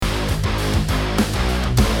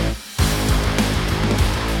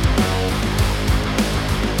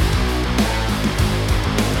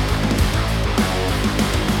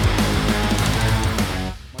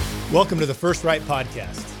Welcome to the First Right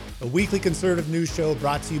Podcast, a weekly conservative news show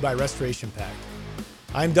brought to you by Restoration PAC.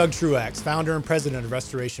 I'm Doug Truax, founder and president of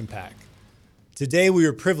Restoration PAC. Today, we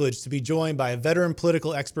are privileged to be joined by a veteran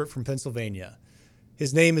political expert from Pennsylvania.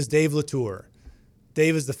 His name is Dave Latour.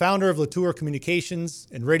 Dave is the founder of Latour Communications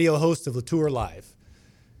and radio host of Latour Live.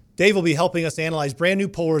 Dave will be helping us analyze brand new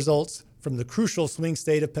poll results from the crucial swing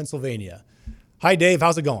state of Pennsylvania. Hi, Dave.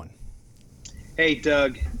 How's it going? Hey,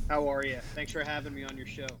 Doug. How are you? Thanks for having me on your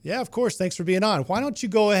show. Yeah, of course. Thanks for being on. Why don't you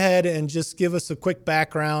go ahead and just give us a quick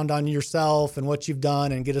background on yourself and what you've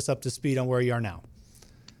done and get us up to speed on where you are now?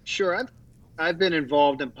 Sure. I've been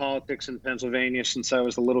involved in politics in Pennsylvania since I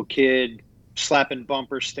was a little kid, slapping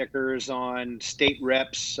bumper stickers on state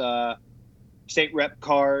rep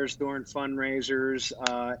cars during fundraisers.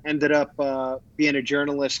 Ended up being a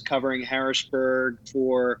journalist covering Harrisburg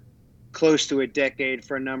for close to a decade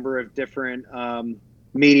for a number of different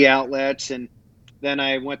media outlets. And then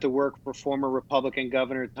I went to work for former Republican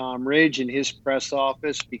Governor Tom Ridge in his press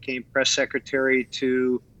office, became press secretary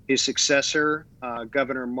to his successor,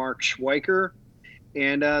 Governor Mark Schweiker,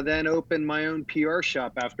 and then opened my own PR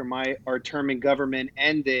shop after our term in government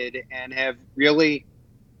ended, and have really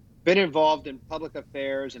been involved in public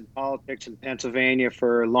affairs and politics in Pennsylvania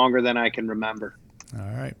for longer than I can remember.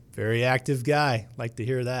 All right. Very active guy. Like to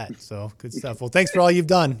hear that. So good stuff. Well, thanks for all you've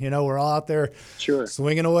done. You know, we're all out there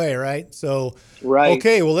swinging away, right? So, right.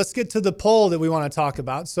 Okay, well, let's get to the poll that we want to talk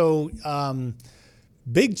about. So,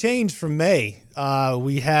 big change from May.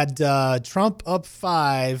 We had Trump up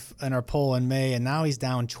 5 in our poll in May, and now he's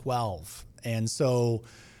down 12. And so,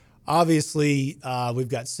 obviously, we've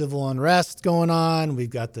got civil unrest going on. We've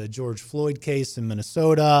got the George Floyd case in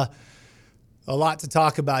Minnesota. A lot to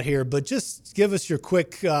talk about here, but just give us your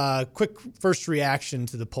quick first reaction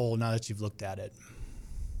to the poll now that you've looked at it.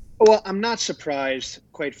 Well, I'm not surprised,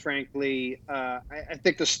 quite frankly. I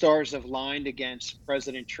think the stars have lined against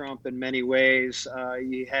President Trump in many ways.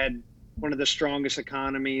 You had one of the strongest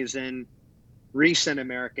economies in recent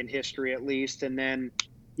American history, at least, and then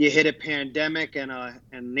you hit a pandemic and a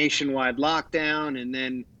nationwide lockdown, and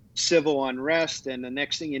then civil unrest, and the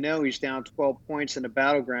next thing you know, he's down 12 points in a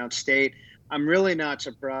battleground state. I'm really not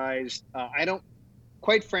surprised.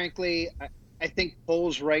 Quite frankly, I think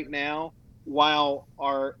polls right now, while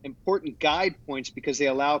are important guide points because they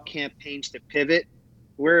allow campaigns to pivot,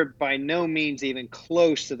 we're by no means even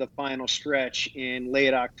close to the final stretch in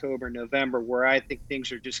late October, November, where I think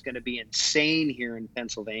things are just going to be insane here in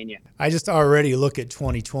Pennsylvania. I just already look at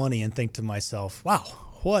 2020 and think to myself, wow,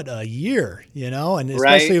 what a year, and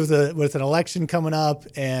especially with an election coming up.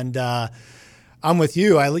 And I'm with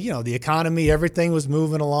you. The economy, everything was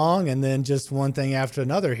moving along, and then just one thing after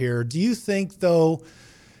another here. Do you think, though,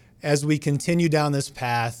 as we continue down this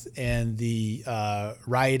path and the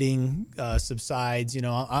rioting subsides,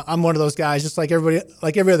 I'm one of those guys, just like everybody,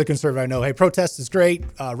 like every other conservative I know. Hey, protest is great.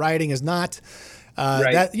 Rioting is not.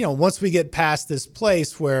 Right. That once we get past this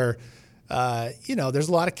place where there's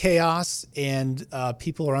a lot of chaos, and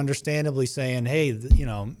people are understandably saying, hey,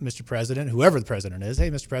 Mr. President, whoever the president is, hey,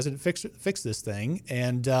 Mr. President, fix this thing.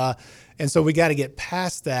 And so we got to get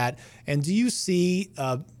past that. And do you see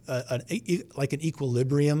an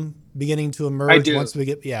equilibrium beginning to emerge? I do. Once we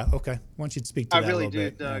get, yeah, okay. Why don't you speak to that a little bit? I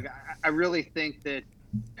really do, Doug. Yeah. I really think that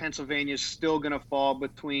Pennsylvania is still going to fall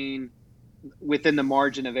within the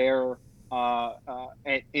margin of error.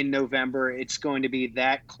 In November, it's going to be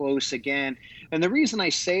that close again. And the reason I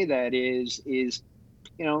say that is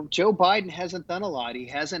Joe Biden hasn't done a lot. He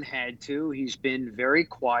hasn't had to. He's been very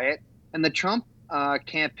quiet. And the Trump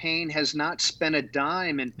campaign has not spent a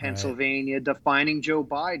dime in Pennsylvania defining Joe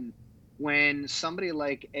Biden. When somebody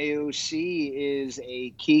like AOC is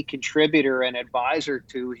a key contributor and advisor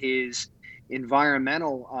to his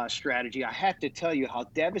environmental strategy, I have to tell you how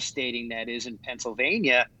devastating that is in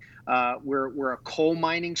Pennsylvania. We're a coal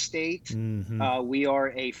mining state. Mm-hmm. We are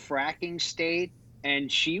a fracking state.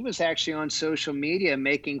 And she was actually on social media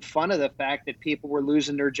making fun of the fact that people were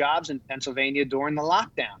losing their jobs in Pennsylvania during the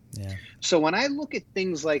lockdown. Yeah. So when I look at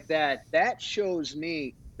things like that, that shows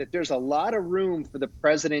me that there's a lot of room for the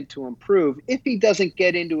president to improve if he doesn't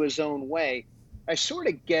get into his own way. I sort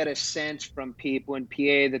of get a sense from people in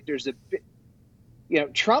PA that there's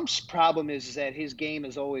Trump's problem is that his game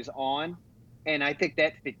is always on. And I think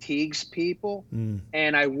that fatigues people.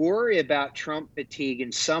 And I worry about Trump fatigue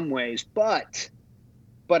in some ways. But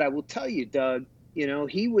I will tell you, Doug,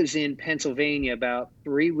 he was in Pennsylvania about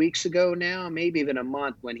 3 weeks ago now, maybe even a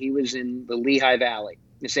month, when he was in the Lehigh Valley,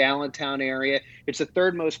 this Allentown area. It's the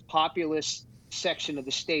third most populous section of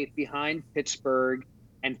the state behind Pittsburgh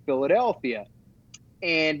and Philadelphia.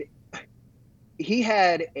 And he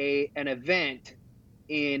had an event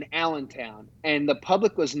in Allentown, and the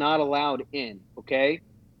public was not allowed in, okay?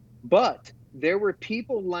 But there were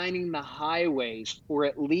people lining the highways for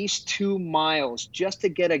at least 2 miles just to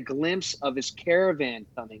get a glimpse of his caravan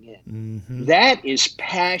coming in. Mm-hmm. That is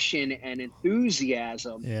passion and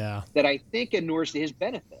enthusiasm Yeah. that I think inures to his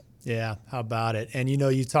benefit. Yeah, how about it? And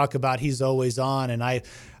you talk about he's always on, and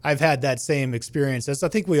I've had that same experience as I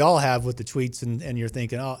think we all have with the tweets, and you're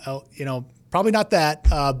thinking, probably not that,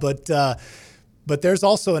 but there's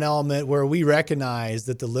also an element where we recognize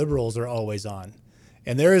that the liberals are always on,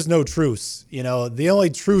 and there is no truce. The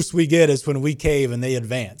only truce we get is when we cave and they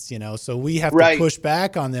advance. So we have to push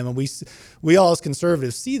back on them, and we all as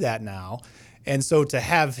conservatives see that now, and so to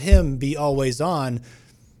have him be always on,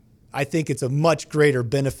 I think it's a much greater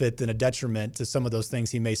benefit than a detriment to some of those things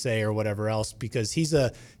he may say or whatever else, because he's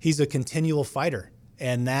a continual fighter.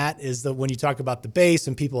 And that is when you talk about the base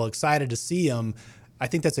and people are excited to see him, I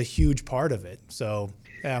think that's a huge part of it. So,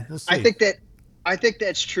 yeah, we'll see. I think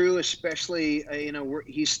that's true, especially,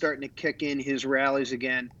 he's starting to kick in his rallies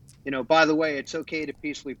again. By the way, it's okay to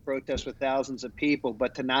peacefully protest with thousands of people,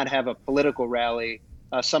 but to not have a political rally,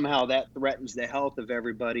 somehow that threatens the health of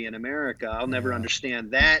everybody in America. I'll never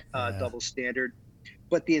understand that double standard.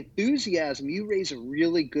 But the enthusiasm, you raise a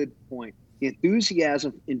really good point. The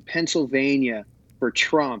enthusiasm in Pennsylvania for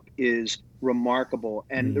Trump is remarkable.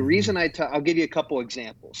 And the reason I'll give you a couple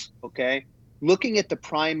examples, okay? Looking at the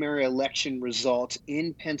primary election results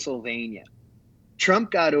in Pennsylvania,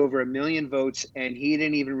 Trump got over 1 million votes, and he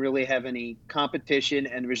didn't even really have any competition,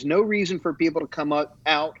 and there's no reason for people to come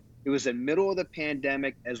out. It was the middle of the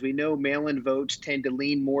pandemic. As we know, mail-in votes tend to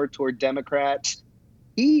lean more toward Democrats.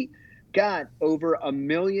 He got over 1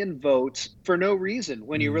 million votes for no reason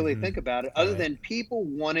when you really think about it, other than people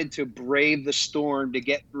wanted to brave the storm to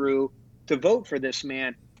get through to vote for this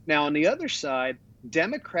man. Now, on the other side,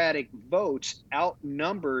 Democratic votes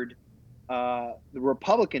outnumbered the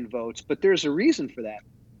Republican votes, but there's a reason for that.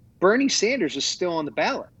 Bernie Sanders is still on the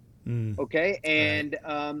ballot, okay? And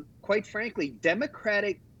quite frankly,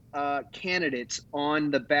 Democratic candidates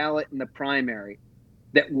on the ballot in the primary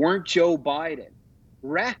that weren't Joe Biden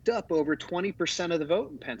racked up over 20% of the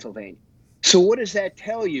vote in Pennsylvania. So what does that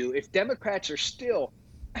tell you? If Democrats are still,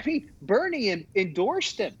 Bernie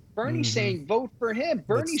endorsed him. Bernie's saying vote for him.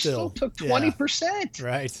 Bernie still took 20%.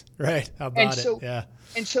 Right. How about it? Yeah.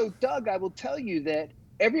 And so, Doug, I will tell you that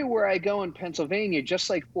everywhere I go in Pennsylvania, just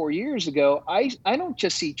like 4 years ago, I don't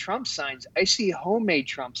just see Trump signs. I see homemade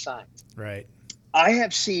Trump signs. Right. I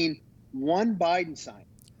have seen one Biden sign,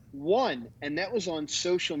 and that was on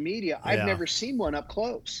social media. I've never seen one up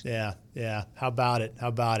close. Yeah. How about it?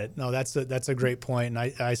 No, that's a great point, and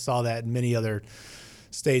I saw that in many other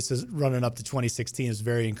states running up to 2016 is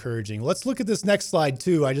very encouraging. Let's look at this next slide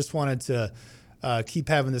too. I just wanted to keep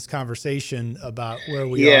having this conversation about where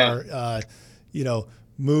we are,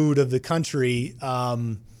 mood of the country.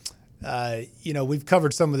 We've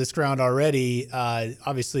covered some of this ground already.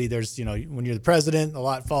 Obviously, there's, when you're the president, a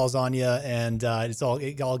lot falls on you, and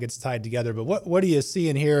it all gets tied together. But what do you see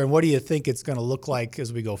in here, and what do you think it's going to look like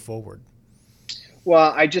as we go forward?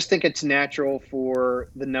 Well, I just think it's natural for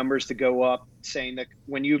the numbers to go up, saying that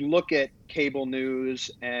when you look at cable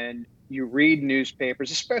news and you read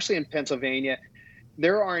newspapers, especially in Pennsylvania,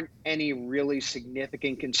 there aren't any really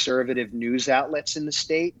significant conservative news outlets in the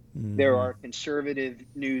state. There are conservative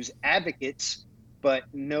news advocates, but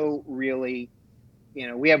no really,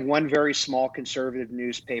 we have one very small conservative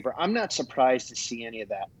newspaper. I'm not surprised to see any of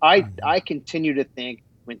that. I continue to think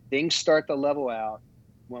when things start to level out,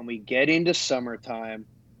 when we get into summertime,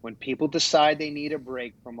 when people decide they need a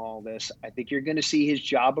break from all this, I think you're going to see his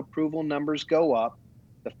job approval numbers go up.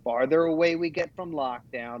 The farther away we get from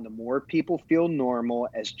lockdown, the more people feel normal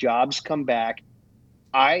as jobs come back.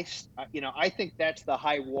 I think that's the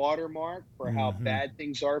high watermark for how bad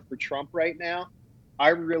things are for Trump right now. I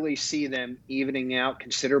really see them evening out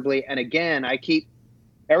considerably. And again, I keep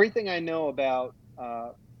everything I know about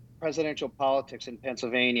presidential politics in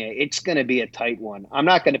Pennsylvania. It's going to be a tight one. I'm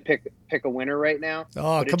not going to pick a winner right now.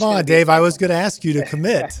 Oh, come on, Dave. I was going to ask you to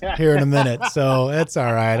commit here in a minute. So that's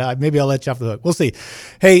all right. Maybe I'll let you off the hook. We'll see.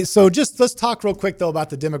 Hey, so just let's talk real quick, though,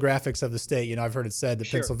 about the demographics of the state. I've heard it said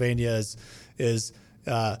that Pennsylvania is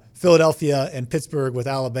Philadelphia and Pittsburgh with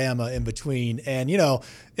Alabama in between. And,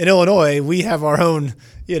 in Illinois, we have our own,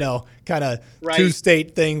 kind of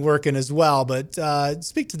two-state thing working as well. But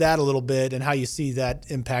speak to that a little bit and how you see that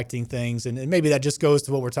impacting things. And maybe that just goes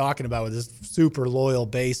to what we're talking about with this super loyal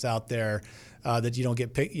base out there that you don't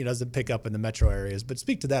get doesn't pick up in the metro areas. But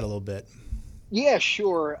speak to that a little bit. Yeah,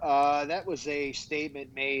 sure. That was a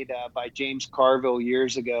statement made by James Carville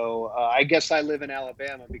years ago. I guess I live in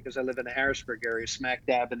Alabama because I live in the Harrisburg area, smack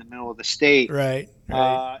dab in the middle of the state. Right,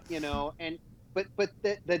 right. And but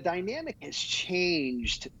the dynamic has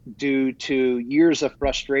changed due to years of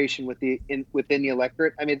frustration within the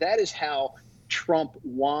electorate. I mean, that is how Trump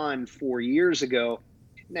won 4 years ago.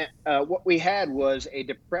 Now, what we had was a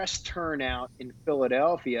depressed turnout in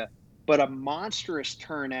Philadelphia, but a monstrous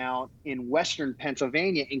turnout in Western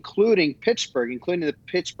Pennsylvania, including the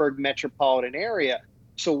Pittsburgh metropolitan area.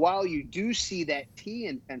 So while you do see that T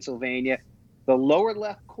in Pennsylvania, the lower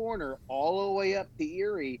left corner, all the way up to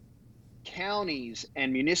Erie, counties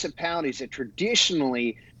and municipalities that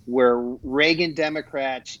traditionally were Reagan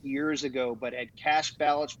Democrats years ago, but had cast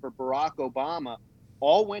ballots for Barack Obama,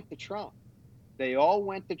 all went to Trump. They all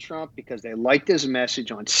went to Trump because they liked his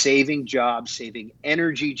message on saving jobs, saving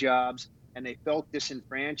energy jobs, and they felt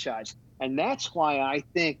disenfranchised. And that's why I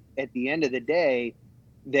think at the end of the day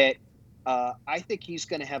that I think he's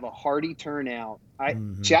going to have a hearty turnout. I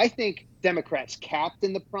think Democrats capped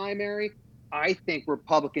in the primary. I think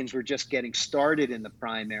Republicans were just getting started in the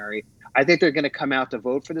primary. I think they're going to come out to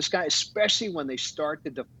vote for this guy, especially when they start to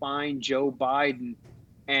define Joe Biden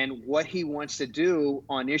and what he wants to do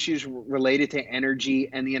on issues related to energy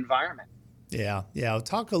and the environment. Yeah. I'll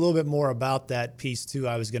talk a little bit more about that piece too.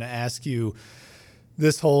 I was going to ask you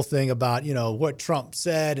this whole thing about, what Trump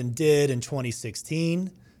said and did in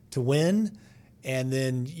 2016 to win, and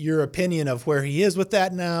then your opinion of where he is with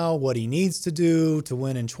that now, what he needs to do to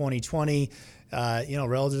win in 2020,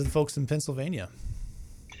 relative to the folks in Pennsylvania.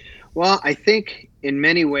 Well, I think in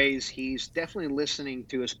many ways he's definitely listening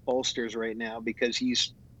to his pollsters right now because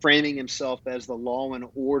he's framing himself as the law and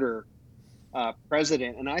order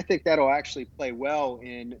president. And I think that'll actually play well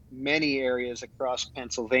in many areas across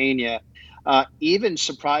Pennsylvania, even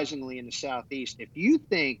surprisingly in the Southeast. If you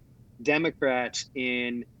think Democrats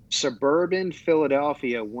in suburban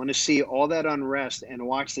Philadelphia want to see all that unrest and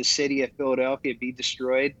watch the city of Philadelphia be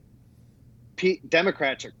destroyed,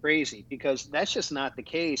 Democrats are crazy, because that's just not the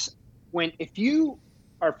case. If you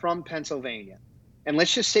are from Pennsylvania, and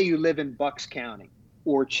let's just say you live in Bucks County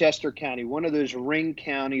or Chester County, one of those ring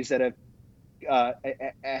counties that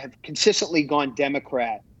have consistently gone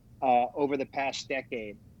Democrat over the past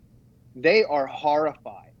decade, they are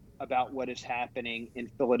horrified about what is happening in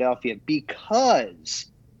Philadelphia because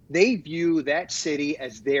they view that city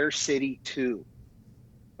as their city too.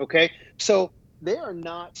 Okay, so they are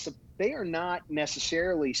not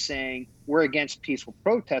necessarily saying we're against peaceful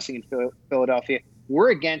protesting in Philadelphia.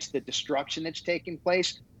 We're against the destruction that's taking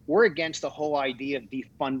place. We're against the whole idea of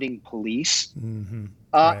defunding police. Mm-hmm.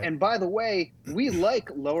 Right. And by the way, we like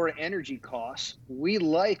lower energy costs. We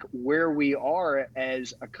like where we are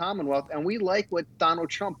as a Commonwealth, and we like what Donald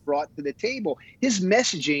Trump brought to the table. His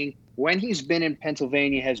messaging when he's been in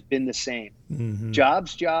Pennsylvania has been the same. Mm-hmm.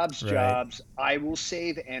 Jobs, jobs, Right. jobs. I will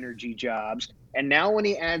save energy jobs. And now when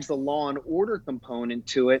he adds the law and order component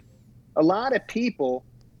to it, a lot of people,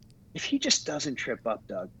 if he just doesn't trip up,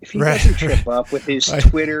 Doug, if he doesn't trip up with his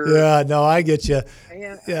Twitter. Yeah, no, I get you.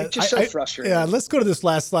 Yeah, it's just so frustrating. Yeah, let's go to this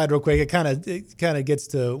last slide real quick. It kind of gets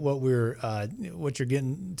to what what you're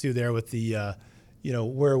getting to there with the,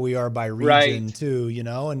 where we are by region Right. too,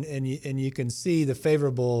 and you can see the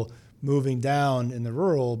favorable moving down in the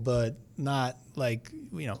rural, but not like,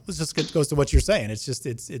 let's just goes to what you're saying. It's just,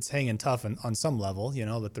 it's hanging tough on some level,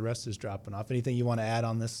 but the rest is dropping off. Anything you want to add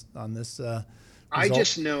on this result? I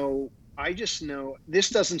just know this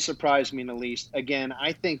doesn't surprise me in the least. Again,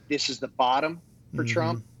 I think this is the bottom for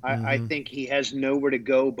Trump. I think he has nowhere to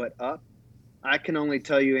go but up. I can only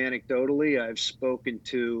tell you anecdotally, I've spoken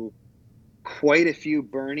to quite a few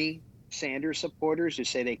Bernie Sanders supporters who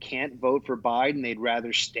say they can't vote for Biden. They'd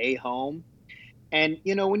rather stay home. And,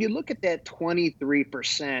 when you look at that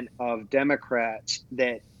 23% of Democrats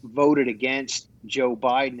that voted against Joe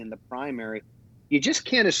Biden in the primary, you just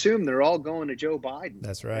can't assume they're all going to Joe Biden.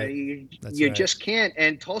 That's right. You right. just can't.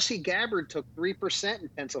 And Tulsi Gabbard took 3% in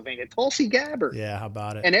Pennsylvania. Tulsi Gabbard. Yeah, how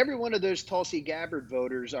about it? And every one of those Tulsi Gabbard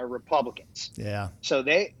voters are Republicans. Yeah. So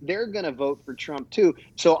they're going to vote for Trump too.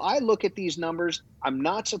 So I look at these numbers. I'm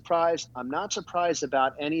not surprised. I'm not surprised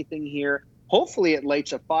about anything here. Hopefully it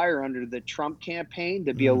lights a fire under the Trump campaign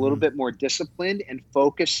to be a little bit more disciplined and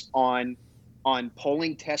focus on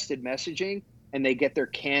polling tested messaging, and they get their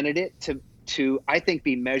candidate to I think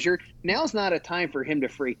be measured. Now's not a time for him to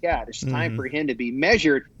freak out. It's time for him to be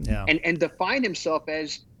measured and define himself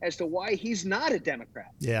as to why he's not a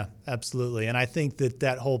Democrat. Yeah, absolutely. And I think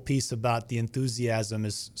that whole piece about the enthusiasm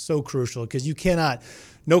is so crucial, because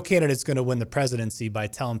no candidate's going to win the presidency by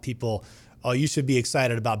telling people, oh, you should be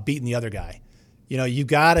excited about beating the other guy. You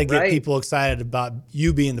got to get people excited about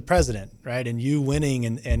you being the president, right? And you winning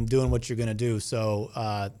and doing what you're going to do. So,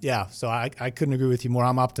 so I couldn't agree with you more.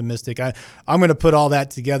 I'm optimistic. I'm going to put all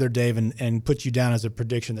that together, Dave, and put you down as a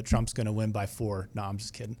prediction that Trump's going to win by 4. No, I'm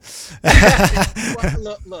just kidding.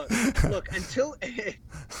 Well,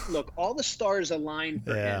 look, all the stars aligned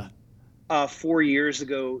for him 4 years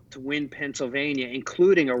ago to win Pennsylvania,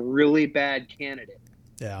 including a really bad candidate.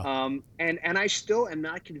 Yeah. And I still am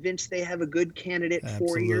not convinced they have a good candidate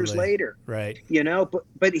 4 years later. Right.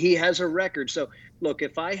 But he has a record. So look,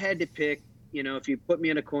 if I had to pick, if you put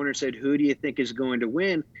me in a corner and said, who do you think is going to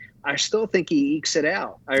win? I still think he ekes it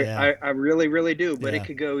out. I really, really do. But it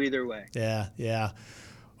could go either way. Yeah.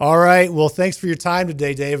 All right. Well, thanks for your time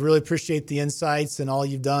today, Dave. Really appreciate the insights and all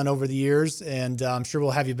you've done over the years. And I'm sure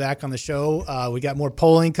we'll have you back on the show. We got more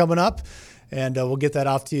polling coming up. And we'll get that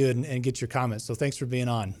off to you and get your comments. So thanks for being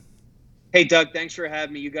on. Hey, Doug, thanks for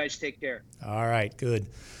having me. You guys take care. All right, good.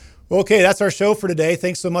 Okay, that's our show for today.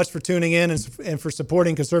 Thanks so much for tuning in and for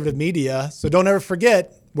supporting conservative media. So don't ever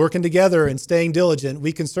forget, working together and staying diligent,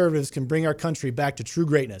 we conservatives can bring our country back to true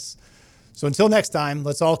greatness. So until next time,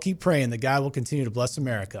 let's all keep praying that God will continue to bless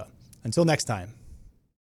America. Until next time.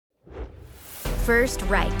 First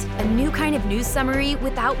Right, a new kind of news summary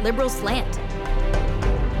without liberal slant.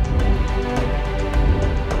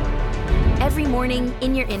 Every morning,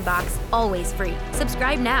 in your inbox, always free.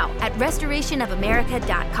 Subscribe now at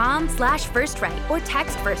restorationofamerica.com/firstright or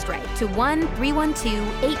text First Right to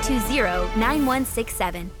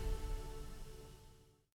 1-312-820-9167.